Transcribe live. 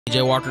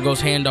J. Walker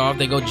goes handoff.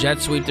 They go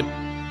jet sweep to...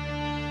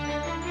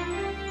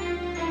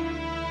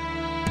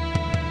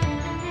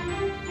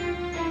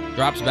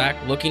 Drops back,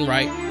 looking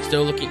right,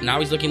 still looking. Now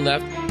he's looking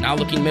left, now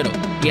looking middle.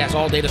 He has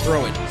all day to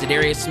throw it.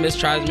 Za'Darius Smith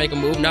tries to make a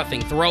move,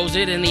 nothing. Throws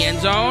it in the end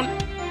zone.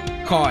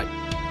 Caught.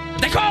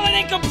 They call it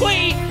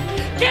incomplete!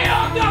 Get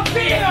off the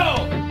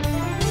field!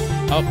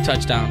 Oh,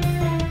 touchdown.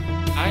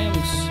 I am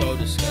so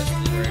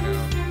disgusted right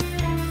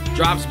now.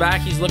 Drops back,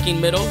 he's looking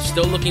middle,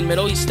 still looking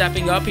middle. He's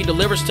stepping up, he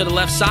delivers to the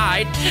left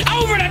side.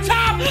 Over the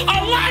top,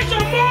 Elijah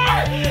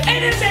Moore!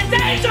 It is a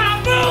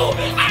deja vu!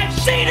 I've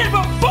seen it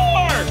before!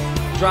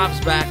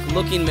 Drops back,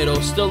 looking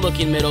middle, still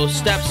looking middle,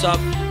 steps up,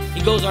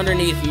 he goes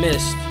underneath,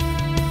 missed.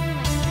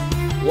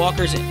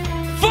 Walker's in.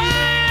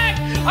 Flag!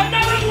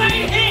 Another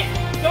late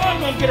hit! Y'all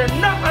gonna get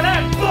enough of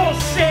that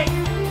bullshit!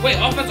 Wait,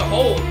 offensive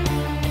hold.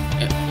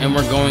 And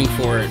we're going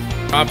for it.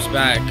 Drops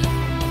back,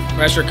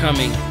 pressure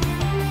coming,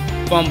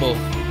 fumble.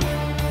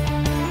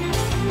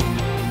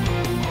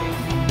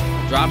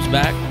 Drops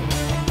back,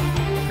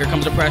 here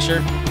comes the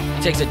pressure.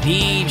 He takes a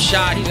deep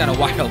shot, he's got a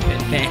wide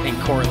open man in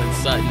Cortland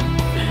Sutton.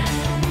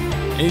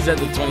 He's at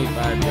the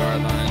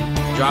 25-yard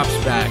line. Drops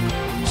back.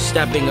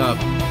 Stepping up.